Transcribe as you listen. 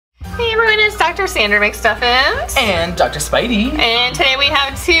everyone, it's Doctor Sandra McStuffins. And Doctor Spidey. And today we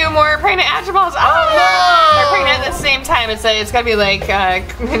have 2 more pregnant Hatchimals. Oh no! They're pregnant at the same time. It's gotta be like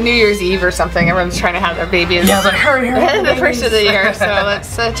New Year's Eve or something. Everyone's trying to have their babies. Yeah, like hurry. The first of the year. So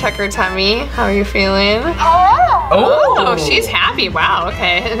let's check her tummy. How are you feeling? Oh, she's happy. Wow,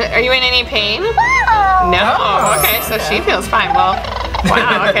 okay. Are you in any pain? No. Okay, so she feels fine. Well,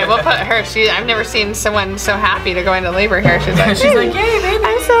 wow, okay, we'll put her. I've never seen someone so happy to go into labor here. She's like, yay, baby.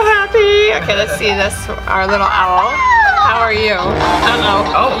 I'm so happy. Okay, let's see this. Our little owl. How are you?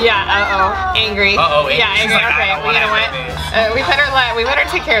 Uh-oh. Yeah, angry. Yeah, angry. Like, okay, well, you know what? We better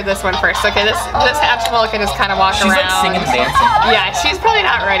take care of this one first. Okay, this Hatchimal can just kind of walk around. She's like singing and dancing. Yeah, she's probably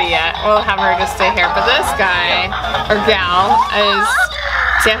not ready yet. We'll have her just stay here. But this guy, or gal, is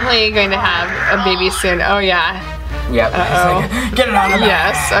definitely going to have a baby soon. Oh, yeah. Yep. Uh-oh. Get it on her.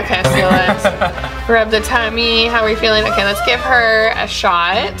 Yes. Okay, so let's rub the tummy. How are we feeling? Okay, let's give her a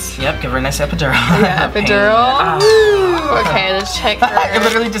shot. Yep, give her a nice epidural. Yeah, epidural. Ooh, okay, let's check her. It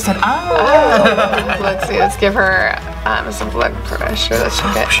literally just said, Let's see, let's give her some blood pressure. Let's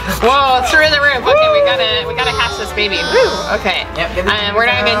check it. Whoa, through the roof. Okay, we gotta hatch this baby. Woo, okay. Yep, we're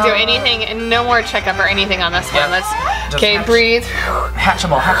not gonna do anything, no more checkup or anything on this one. Let's, okay, breathe.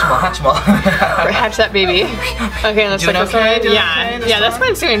 Hatchimal. Hatch that baby. Okay, let's check this one. Yeah, this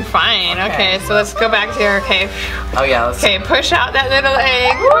one's doing fine. Okay, so let's go back to her. Okay. Oh yeah, okay, push out that little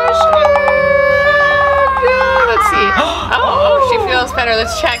egg. Push it. Let's see. Oh, she feels better.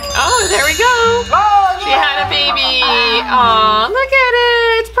 Let's check. Oh, there we go. She had a baby. Aw, look at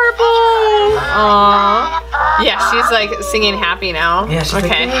it. It's purple. Aw. Yeah, she's like singing happy now. Yeah, she's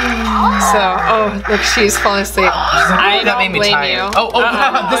okay. Like, so, oh, look, she's falling asleep. I don't blame you.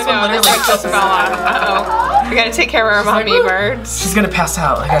 This one literally just fell off. We gotta take care of our mommy birds. She's gonna pass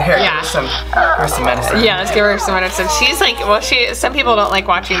out. Like, here, give her some medicine. Yeah, let's give her some medicine. She's like, well, some people don't like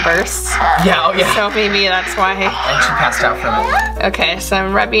watching births. Yeah, oh yeah. So maybe that's why. And she passed out from it. Okay, so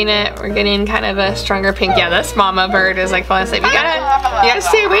I'm rubbing it. We're getting kind of a stronger pink. Yeah, this mama bird is like falling asleep. You gotta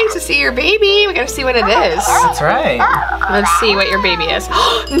stay awake to see your baby. We gotta see what it is. That's right. Let's see what your baby is. No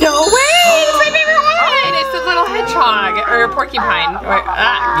way! It's my favorite one! It's the little hedgehog or porcupine.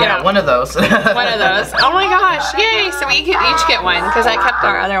 Yeah, one of those. One of those. Oh my gosh! Yay! So we can each get one because I kept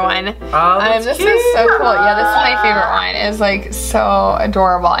our other one. This is so cool. Yeah, this is my favorite one. It's like so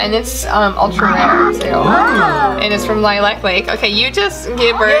adorable, and it's ultra rare too. And it's from Lilac Lake. Okay, you just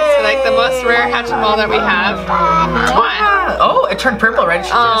gave birth to like the most rare Hatchimal that we have. Oh, it turned purple, right?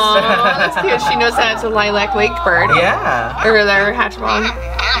 Oh, that's cute. She knows that it's a Lilac Lake bird. Yeah. Over there, Hatchimal.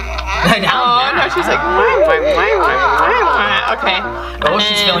 Oh, no, she's like, okay. Oh,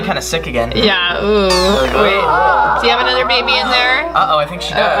 she's feeling kind of sick again. Yeah, ooh. Wait, do you have another baby in there? Uh-oh, I think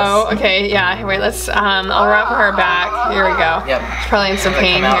she does. Okay, yeah. Wait, let's, I'll wrap her back. Here we go. Yep. She's probably in some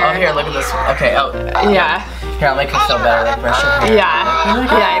pain here. Oh, here, look at this. Okay, yeah. Here, I'll make her feel better. Like, brush her hair. Yeah,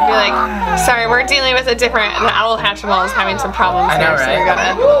 I'd be like, sorry, we're dealing with the owl Hatchimal is having some problems here, so we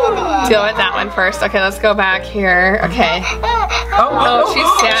gotta deal with that one first. Okay, let's go back here. Okay. Oh, she's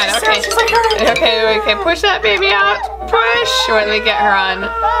sad. Okay. She's like, okay, push that baby out. Push. When we get her on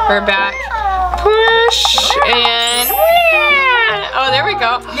her back. Push. And oh, there we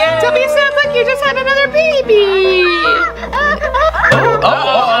go. Yay. Don't be sad, look, you just had another baby.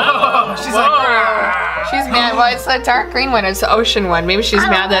 She's like, she's mad. Well, it's a dark green one. It's the ocean one. Maybe she's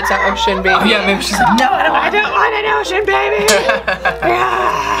mad that's an ocean baby. Oh yeah, maybe she's like, no, I don't want an ocean baby.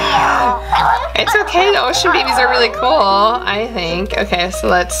 It's okay. The ocean babies are really cool, I think. Okay, so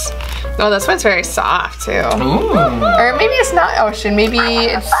let's. Oh, this one's very soft too. Ooh. Or maybe it's not ocean. Maybe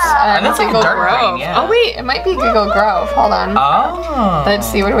it's Giggle Grove. Yeah. Oh wait, it might be Giggle Grove. Hold on. Oh. Let's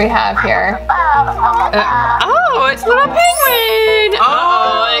see. What do we have here? Oh, it's little penguin.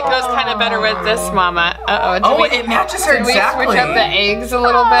 Uh-oh, it goes kind of better with this mama. Uh-oh. It matches her exactly. Did we switch up the eggs a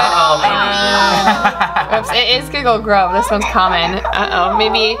little bit? Uh-oh, maybe. Oops, it is Giggle Grove. This one's common. Uh-oh,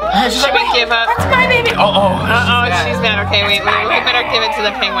 maybe should we give up? That's my baby. She's mad. Okay, wait, we better give it to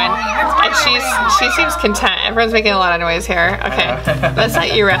the penguin. And she seems content. Everyone's making a lot of noise here. Okay, let's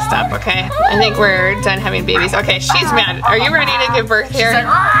let you rest up, okay? I think we're done having babies. Okay, she's mad. Are you ready to give birth here?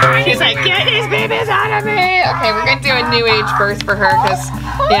 She's like, get these babies out of me! Okay, we're gonna do a new age birth for her because,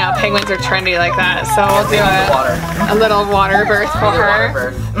 you know, penguins are trendy like that. So we'll do a little water birth for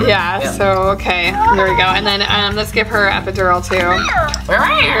her. Yeah, so, okay, there we go. And then let's give her epidural too.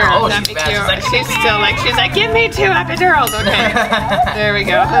 Oh, she's mad. She's still like, she's like, give me 2 epidurals. Okay, there we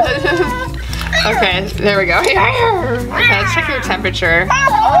go. Okay, there we go. Okay, let's check your temperature.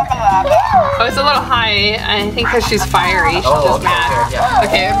 Oh, it's a little high. I think because she's fiery. She's just mad. Yeah.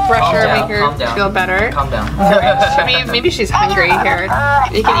 Okay, brush her, make her feel better. Calm down. Maybe she's hungry here.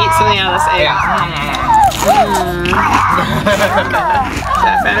 You can eat something out of this egg. Is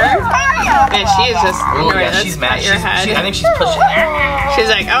that better? Man, she is just. Ooh, yeah, she's mad. Your head. I think she's pushing. She's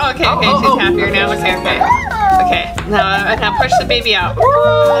like, oh, okay, she's happier now. Okay. Okay, now push the baby out.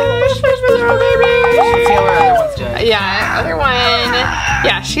 Push the little baby. Let's see how our other one's doing. Yeah, other one.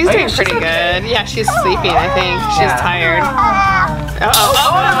 Yeah, she's doing pretty good. Yeah, she's sleeping, I think. She's tired. Oh, no.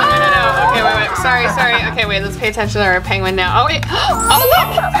 Okay, wait. Sorry. Okay, wait, let's pay attention to our penguin now. Oh, wait. Oh, look!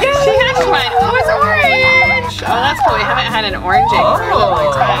 She hatched one. Oh, it's orange. Oh, that's cool. We haven't had an orange egg for a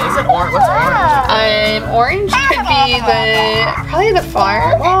long time. Is it orange? What's orange? Orange could be probably the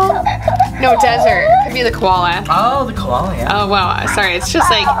flower. Well, no, desert. It could be the koala. Oh, the koala, yeah. Oh, wow. Sorry, it's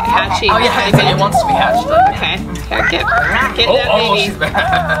just like hatching. Oh, yeah, it wants to be hatched. Okay. Here, get that baby. She's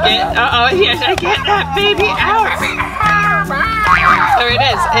bad. Yes, I get that baby out. There it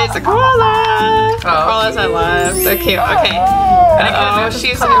is. It's a koala. Koalas I love. So cute. Okay.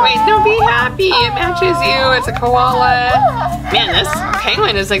 Wait, no, be happy. It matches you. It's a koala. Man, this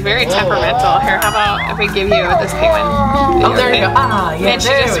penguin is like very temperamental. Here, how about if we give you this penguin? Oh, there you go. Ah, yeah. Man, she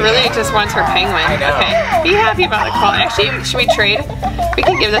just wants her penguin. Okay. Be happy about the koala. Actually, should we trade? We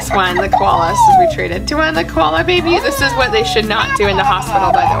can give this one the koala since we traded. Do you want the koala baby? This is what they should not do in the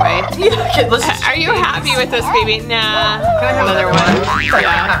hospital, by the way. Yeah, Are you happy with this baby? Nah. Another one.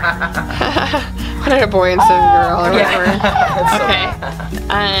 Yeah. What a boy instead of girl or whatever.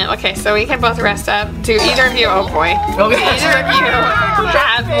 Okay, so we can both rest up. Do either of you, oh boy. Either of you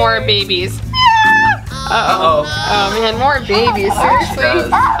have more babies. Oh man, more babies,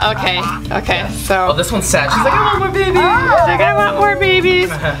 seriously? Okay, so. Oh, this one's sad. She's like, I want more babies. She's like, I want more babies.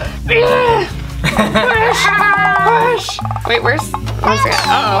 Push. Wait, where's it?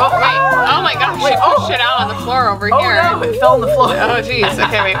 Oh, wait. Oh my gosh, she pushed it out on the floor over here. Oh no, it fell on the floor. Oh jeez.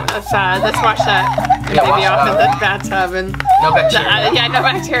 Okay, wait. Let's wash that baby off in the bathtub and. No bacteria. Yeah, no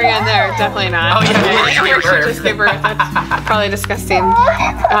bacteria in there. Definitely not. Oh yeah. Here she just gave birth. That's probably disgusting.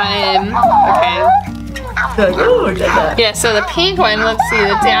 Okay. Yeah, so the pink one, let's see,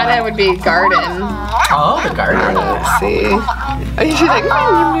 the data would be garden. Oh, the garden. Let's see. Oh, she's like,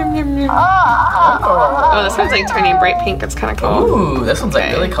 oh, this one's like turning bright pink. It's kind of cool. Ooh, this one's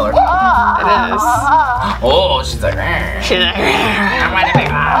like really colorful. It is. Oh, she's like, I want a baby.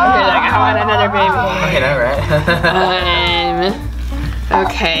 You're like, I want another baby. I know, right?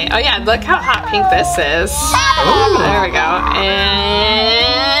 Okay. Oh yeah, look how hot pink this is. Ooh. There we go.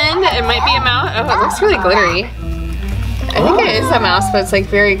 And it might be a mouse. Oh, it looks really glittery. I think it is a mouse, but it's like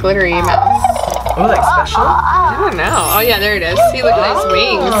very glittery mouse. Oh, like special? I don't know. Oh yeah, there it is. See, look at those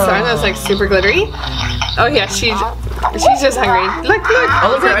wings. Aren't those like super glittery? Oh yeah, she's just hungry. Look. Oh,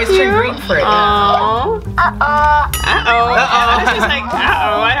 look, her eyes turn green for it. Oh. She's like,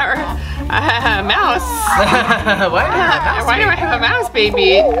 mouse. Why do I have a mouse,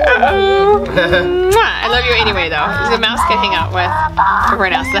 baby? I love you anyway, though. The mouse can hang out with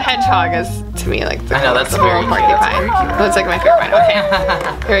everyone else. The hedgehog is, to me, like the very porcupine. That's like my favorite one. Okay,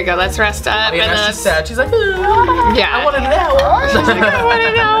 here we go. Let's rest up. Yeah, and then she's sad. She's like, yeah. I want to know. She's like, I want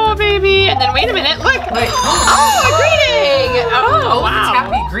to know, baby. And then wait a minute. Look. Oh, a greeting. Oh, wow. It's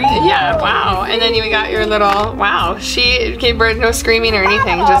happy greeting. Yeah, wow. And then you got your little, wow. She gave birth, no screaming or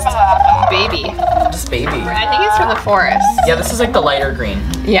anything, just baby. Just baby. I think it's from the forest. Yeah, this is like the lighter green.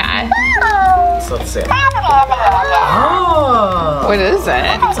 Yeah. So let's see. Oh. What is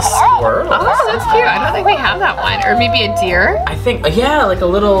it? It's a squirrel. Oh, that's cute. I don't think we have that one. Or maybe a deer? I think, yeah, like a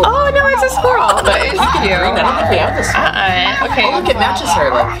little. Oh, no, it's a squirrel. That is cute. I don't think we have this one. Okay. Oh, look, it matches her.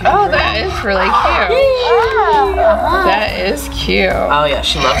 Like. Oh, that is really cute. That is cute. Oh, yeah,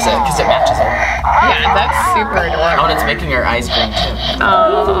 she loves it because it matches her. Yeah, that's super adorable. Oh, and it's making her eyes green, too.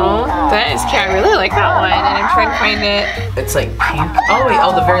 Oh, that is cute. I really like that one. And I'm trying to find it. It's like pink. Oh, wait,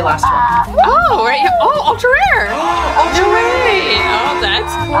 the very last one. Oh, right. Oh, ultra rare. Ultra rare. Oh,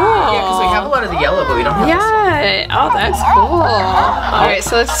 that's cool. Yeah, because we have a lot of the yellow, but we don't have this one. Oh, that's cool. All right,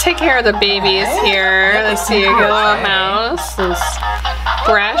 so let's take care of the babies here. Let's see, get a little mouse. Let's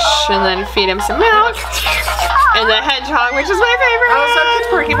brush and then feed him some milk. And the hedgehog, which is my favorite. Oh, so it's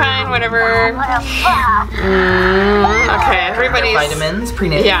porcupine, whatever. Okay, everybody's vitamins,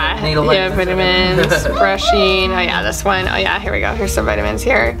 prenatal. Yeah, vitamins, brushing. Oh yeah, this one. Oh yeah, here we go. Here's some vitamins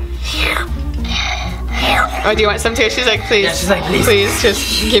here. Oh, do you want some too? She's like, please. Yeah, she's like, please,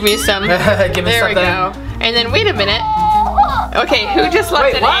 just give me some. Give me there something. we go. And then wait a minute. Okay, who just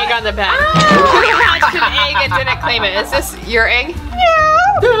left an egg on the bed? Who hatched an egg and didn't claim it? Is this your egg?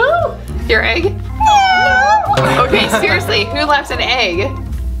 No. Your egg? Okay, seriously, who left an egg?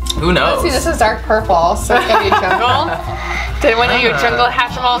 Who knows? Let's see, this is dark purple, so it's gonna be jungle. Did one of you jungle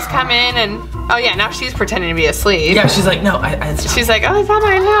Hatchimals come in and... Oh yeah, now she's pretending to be asleep. Yeah, she's like, no, she's like, oh, it's not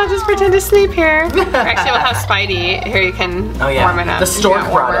mine. I'll just pretend to sleep here. Actually, we'll have Spidey. Here, you can warm it up. The stork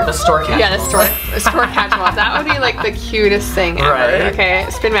brought it. The stork Hatchimals. Yeah, the stork Hatchimals. That would be like the cutest thing ever. Right. Okay,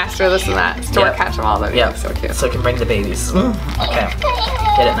 Spin Master, listen to that. Stork Hatchimal, that would be so cute. So it can bring the babies. Okay.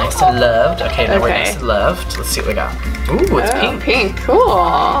 Get it nice and loved. Okay, now we're nice and loved. Let's see what we got. Ooh, it's pink. Pink, cool.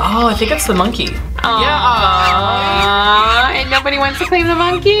 Oh, I think it's the monkey. Yeah. And nobody wants to claim the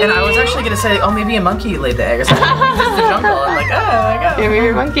monkey. And I was actually gonna say, oh, maybe a monkey laid the egg or something. This is the jungle. I'm like, oh my god. Yeah, maybe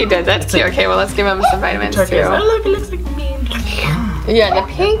a monkey did. That's cute. Okay, well, let's give him some vitamins too. Oh, look, it looks like me. Yeah, the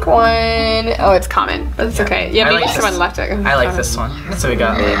pink one, oh, it's common, but it's okay. Yeah, maybe someone left it. I like this one. So we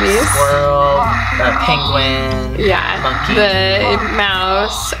got babies. Squirrel, penguin, monkey. The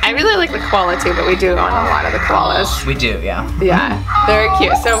mouse. I really like the koala too, but we do own a lot of the koalas. We do, yeah. Yeah, they're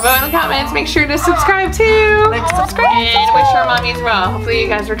cute. So vote in the comments, make sure to subscribe too. Subscribe. And wish our mommies well. Hopefully you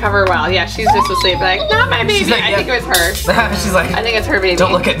guys recover well. Yeah, she's just asleep, like, not my baby. Like, I think it was her. She's like, I think it's her baby.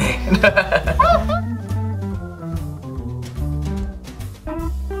 Don't look at me.